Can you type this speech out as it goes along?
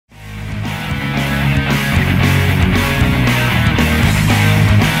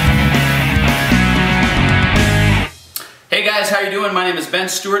how you doing? My name is Ben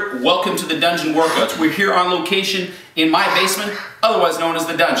Stewart. Welcome to the Dungeon Workouts. We're here on location in my basement, otherwise known as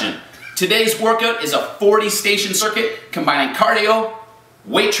the Dungeon. Today's workout is a 40-station circuit combining cardio,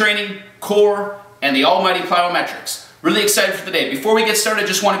 weight training, core, and the almighty plyometrics. Really excited for the day. Before we get started, I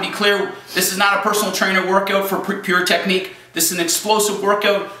just want to be clear, this is not a personal trainer workout for pure technique. This is an explosive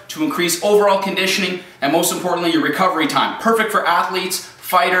workout to increase overall conditioning and most importantly your recovery time. Perfect for athletes,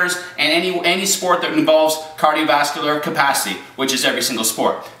 fighters, and any sport that involves cardiovascular capacity, which is every single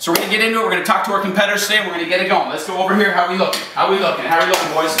sport. So we're going to get into it. We're going to talk to our competitors today. We're going to get it going. Let's go over here. How are we looking? How are we looking? How are we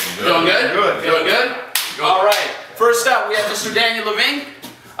looking, boys? Feeling good? Good. Feeling good? All right. First up, we have Mr. Daniel Levine,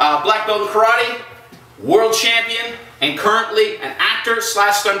 black belt in karate, world champion, and currently an actor /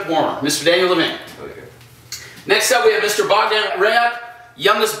 stunt performer. Mr. Daniel Levine. Okay. Next up, we have Mr. Bogdan Rayak,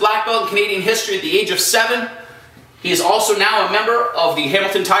 youngest black belt in Canadian history at the age of 7. He is also now a member of the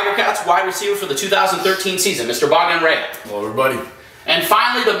Hamilton Tiger Cats, wide receiver for the 2013 season, Mr. Bogdan Rayak. Hello, everybody. And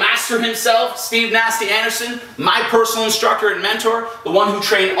finally, the master himself, Steve Nasty Anderson, my personal instructor and mentor, the one who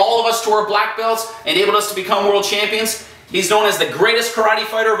trained all of us to our black belts and enabled us to become world champions. He's known as the greatest karate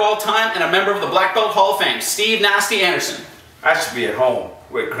fighter of all time and a member of the Black Belt Hall of Fame, Steve Nasty Anderson. I should be at home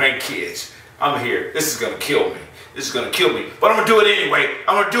with grandkids. I'm here. This is going to kill me. This is going to kill me. But I'm going to do it anyway.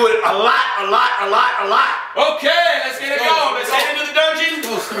 I'm going to do it a lot. Okay, let's get it going. Let's get into the dungeon.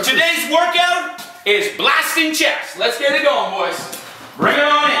 Today's workout is blasting chest. Let's get it going, boys. Bring it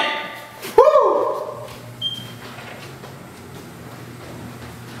on in. Woo!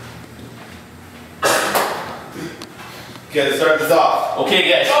 Okay, let's start this off. Okay,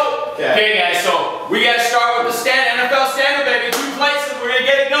 guys. Okay, guys. So we got to start with the NFL standard, baby. 2 plates, and we're going to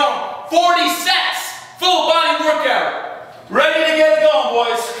get it going. 40 sets. Full body workout. Ready to get it going,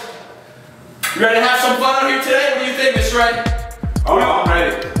 boys. You ready to have some fun out here today? What do you think, Mr. Red? Oh, I'm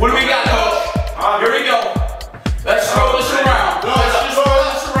ready. What do we got, Coach? Here we go. Let's throw this around. Let's just throw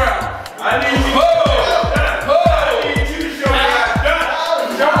this around. I need you. I need you to show me how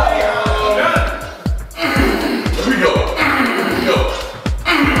it's done. Here we go. Here we go.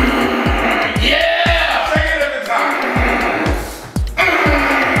 Yeah! Take it at the top.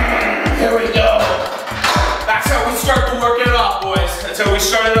 Here we go. That's how we start the workout off, boys. That's how we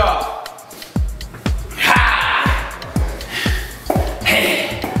start it off.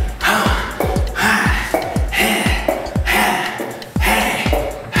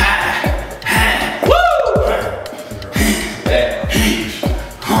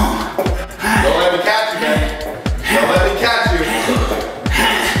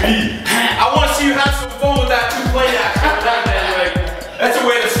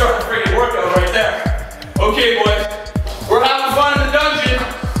 Okay, boys, we're having fun in the dungeon.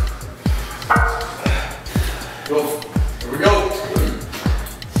 Here we go.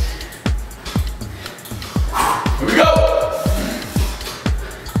 Here we go.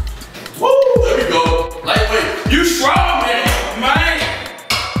 Woo, there we go. Lightweight. You strong, man.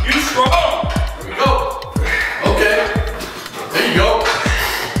 You strong. Here we go. Okay. There you go.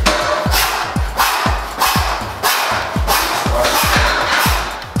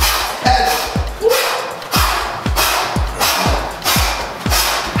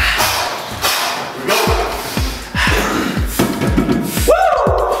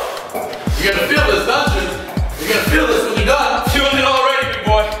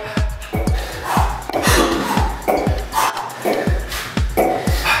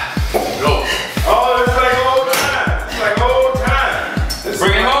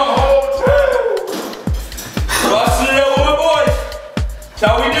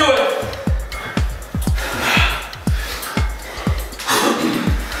 That's how we do it.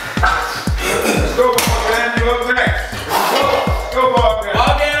 Let's go, Bogdan. You up next. Go, Bogdan.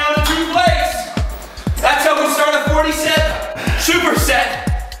 Bogdan on the 2 plates. That's how we start a 40 set superset.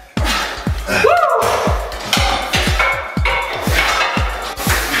 Woo!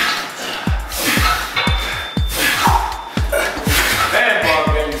 Man,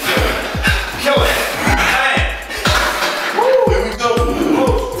 Bogdan, you kill it. Kill it. Man. Woo, here we go.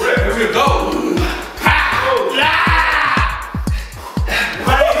 Here we go.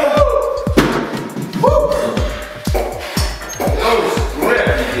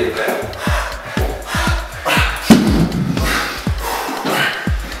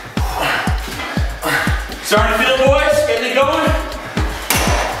 Starting to feel it, boys? Getting it going?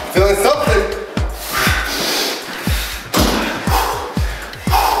 Feeling something.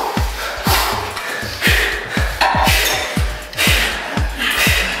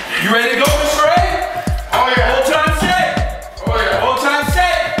 You ready to go, Mr. Ray? Oh yeah. Whole time set. Oh yeah. Whole time set.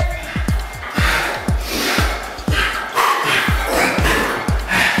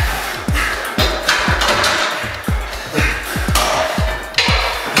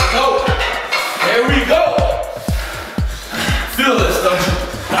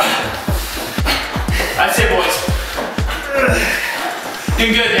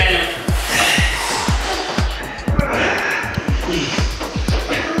 Doing good, Daniel.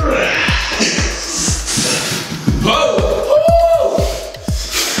 Whoa! Woo!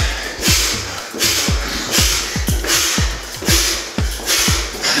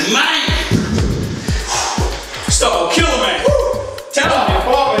 Man! Stuff will kill a man. Tell him.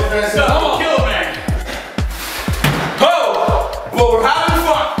 Stuff will kill a man. Ho! Well, we're having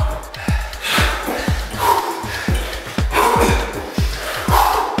fun.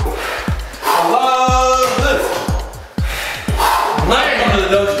 I love this. Man, under the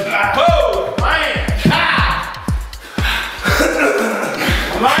nose. Ho! Man! Ha!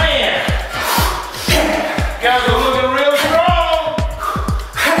 Man! Guys are looking real strong.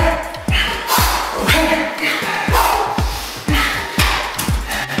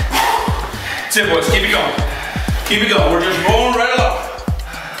 That's it, boys. Keep it going. Keep it going. We're just rolling right along.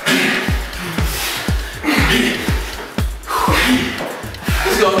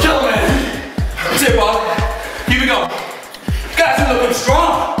 Let's go. Kill him, man. That's it, Bob. Keep it going. Guys, you're looking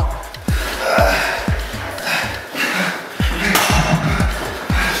strong.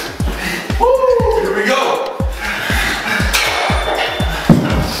 Woo! Here we go.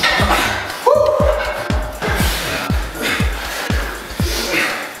 Woo!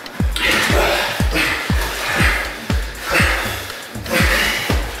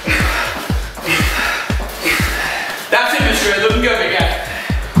 That's it, Mr. Red. Looking good, big guy.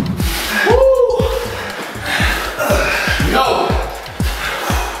 Woo! Go.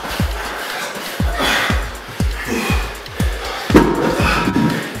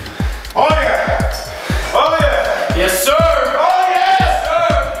 Oh yeah! Oh yeah! Yes, sir. Oh yeah! Yes, sir.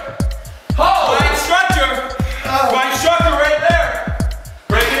 Oh, my instructor. My instructor right there.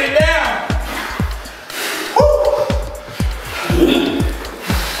 Breaking it down.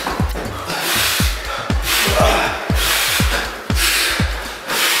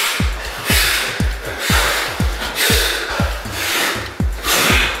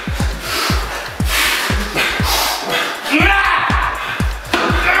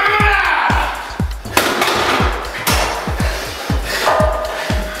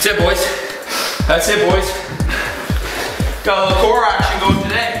 That's it, boys. That's it, boys. Got a little core action going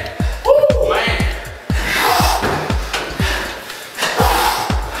today. Woo, man.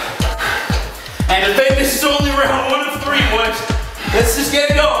 And I think this is only round 1 of 3, boys. Let's just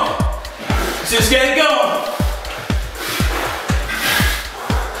get it going. Let's just get it going.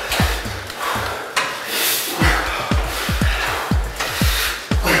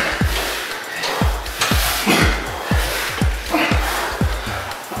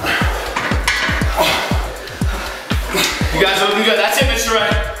 You guys are looking good. That's it, Mr. Red.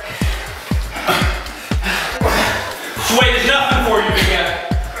 This weight is nothing for you, big guy.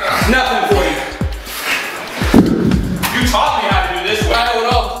 Nothing for you. You taught me how to do this weight. I owe it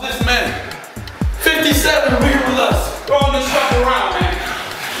all to this man. 57 are here with us. Throwing this stuff around, man.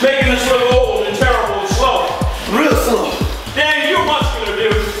 Making us look old and terrible and slow. Real slow. Dang, you're muscular,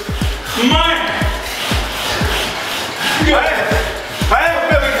 dude. Man. I am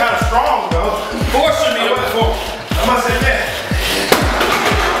feeling kind of strong though. Forcing me to perform. I must admit.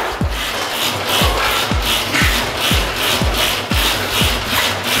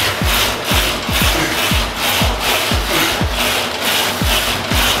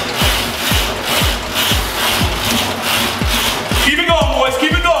 Keep it going, boys.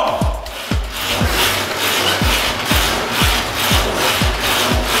 Keep it going.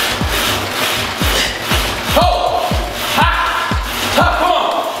 Ho! Ha! Ha! Come on.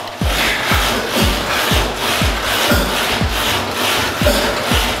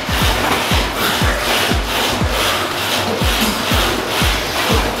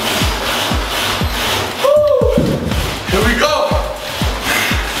 Here we go.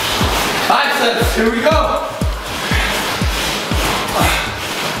 Biceps, here we go.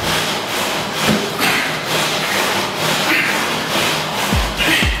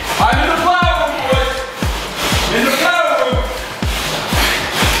 I'm in the flower room, boys. In the flower room.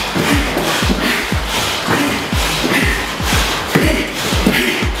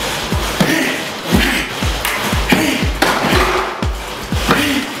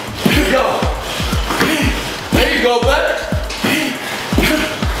 Here we go. There you go, bud.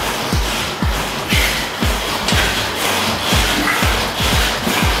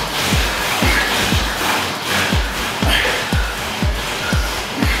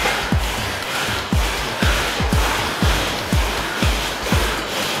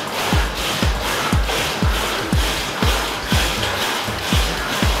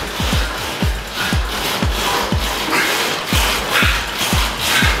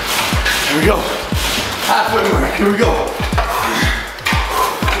 Here we go. Halfway mark. Here we go.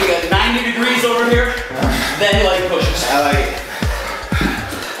 over here, then leg pushes. I like it.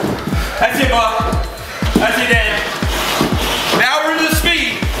 That's it, Bob. That's it, Dan. Now we're into the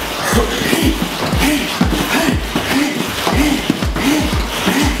speed.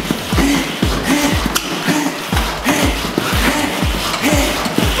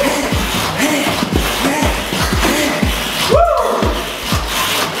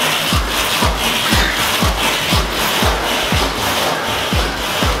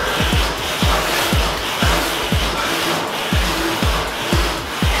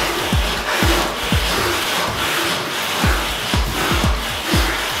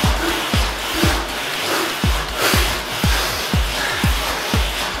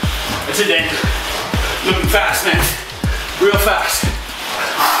 That's it, Dan. Looking fast, man. Real fast.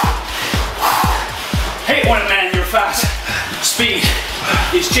 Hate when a man, you're fast. Speed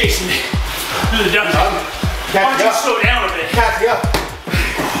is chasing me through the dungeon. Why don't you slow down a bit? Catch up.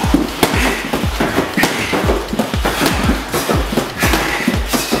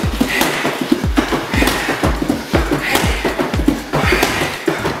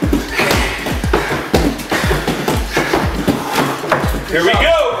 Here we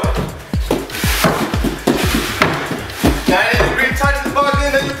go. 90-degree touch the bug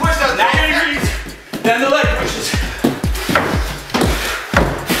in, then you push that. 90 degrees. Then the leg pushes.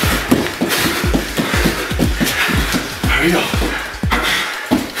 There we go.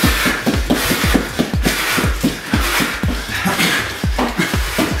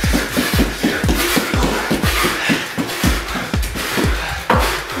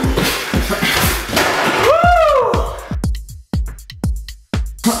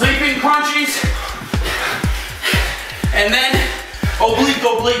 Sleeping crunchies, and then oblique,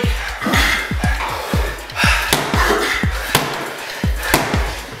 oblique.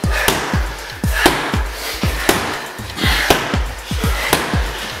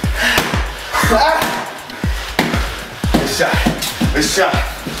 Good shot. Good shot.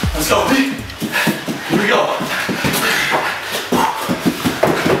 Let's go, B. Here we go.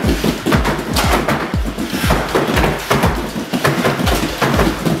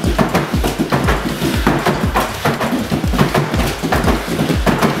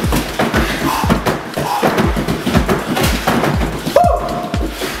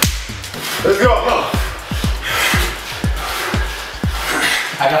 Let's go.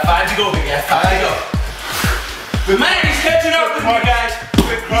 I got 5 to go, big guy. 5 to go. The man, he's catching up with me, guys.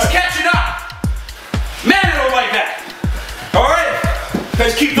 He's catching up. Man, I don't like that. All right,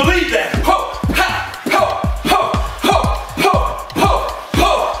 let's keep the lead then. Ho, ha, ho, ho, ho, ho, ho,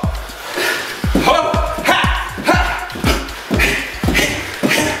 ho, ho, ha, ha.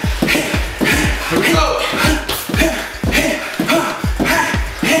 Here we go.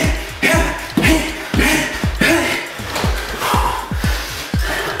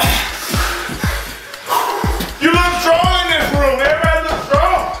 You look strong in this room. Everybody looks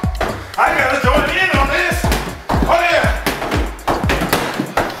strong. I gotta join in on this. Oh yeah.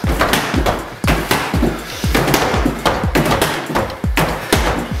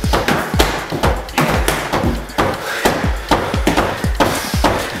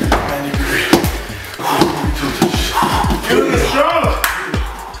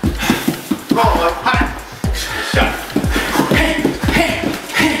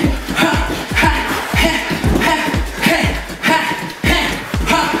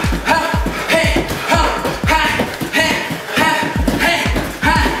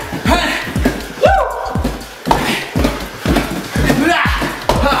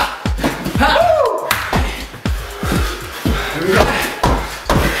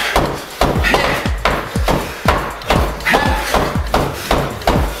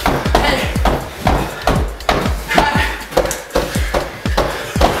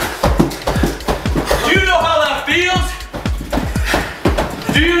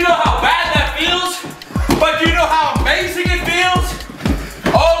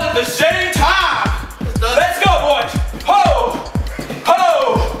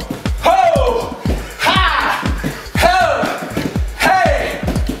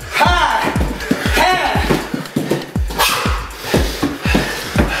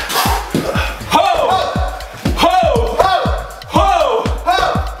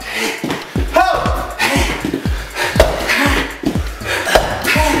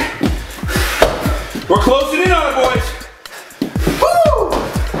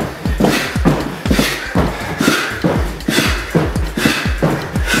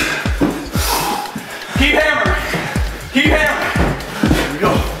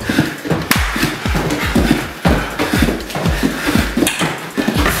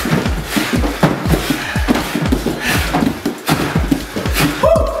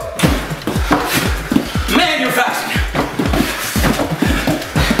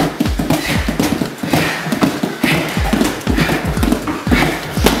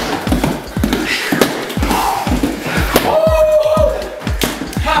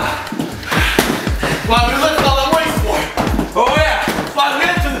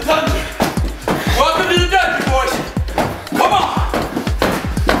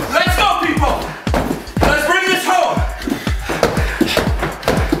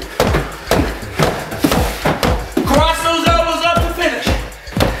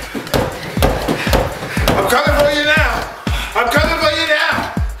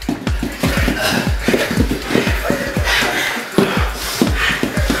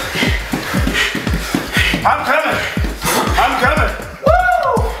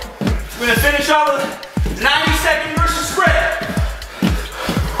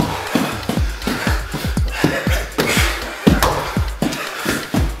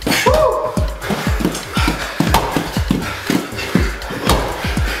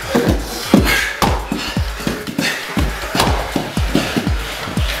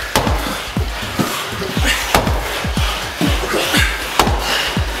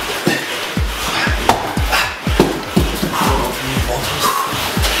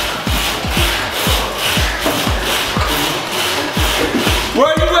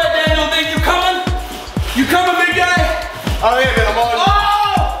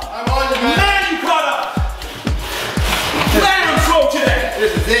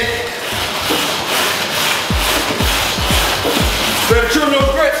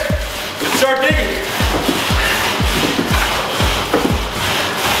 Start digging.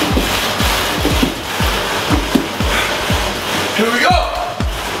 Here we go.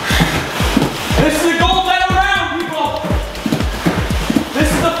 This is the gold medal round, people.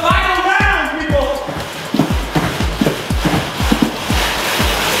 This is the final round, people.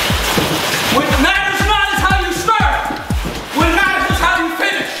 What matters not is how you start. What matters is how you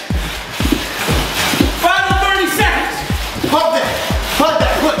finish. Final 30 seconds. Pump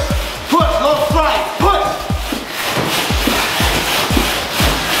that, push, low stride, push.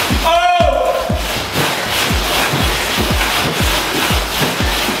 Oh!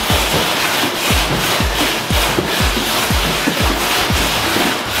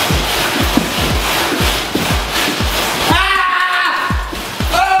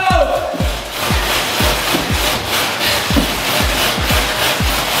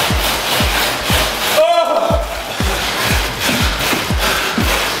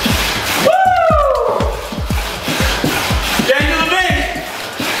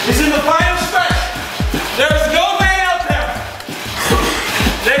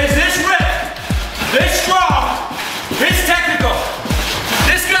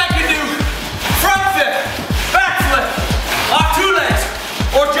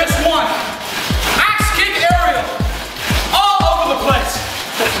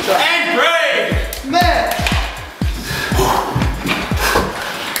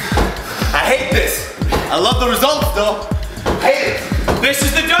 I love the results though. Hate it. This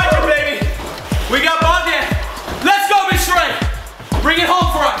is the dungeon, baby. We got Bogdan. Let's go, Big Shrey. Bring it home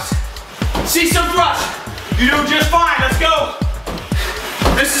for us. See some thrust. You do just fine. Let's go.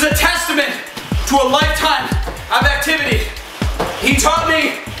 This is a testament to a lifetime of activity. He taught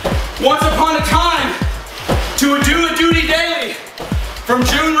me once upon a time to do a duty daily from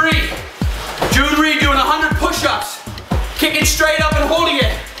June Reed. June Reed doing 100 push-ups, kicking straight up and holding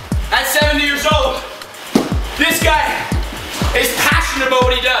it at 70 years old. This guy is passionate about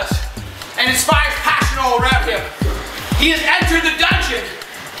what he does and inspires passion all around him. He has entered the dungeon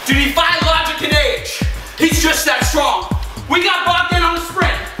to defy logic and age. He's just that strong. We got Bogdan on a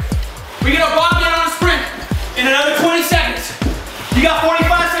sprint. We got Bogdan on a sprint in another 20 seconds. You got 45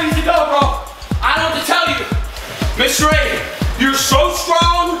 seconds to go, bro. I don't have to tell you. Miss Ray, you're so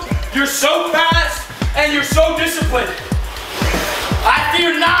strong, you're so fast, and you're so disciplined. I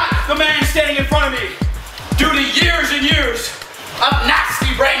fear not the man standing in front of me due to years and years of nasty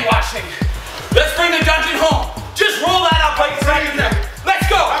brainwashing. Let's bring the dungeon home. Just roll that up like it's right in there. Let's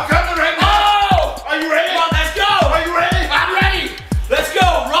go. I'm coming right now. Oh! Are you ready? Come on, let's go. Are you ready? I'm ready. Let's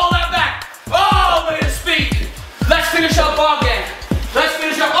go. Roll that back. Oh, look at the speed. Let's finish up Bogdan. Let's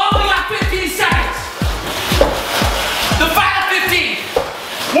finish up. Oh, we got 15 seconds. The final 15.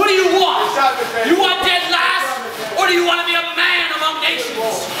 What do you want? You want dead last? Or do you want to be a man among nations?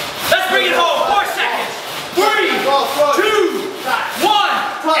 Let's bring it home. 4 seconds. 3, 2,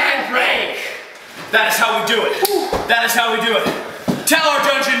 1, and break. That is how we do it. That is how we do it. Tell our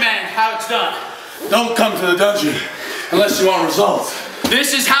dungeon man how it's done. Don't come to the dungeon unless you want results.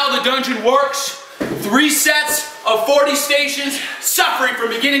 This is how the dungeon works. 3 sets of 40 stations, suffering from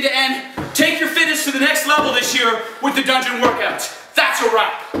beginning to end. Take your fitness to the next level this year with the dungeon workouts. That's a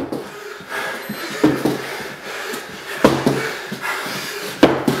wrap.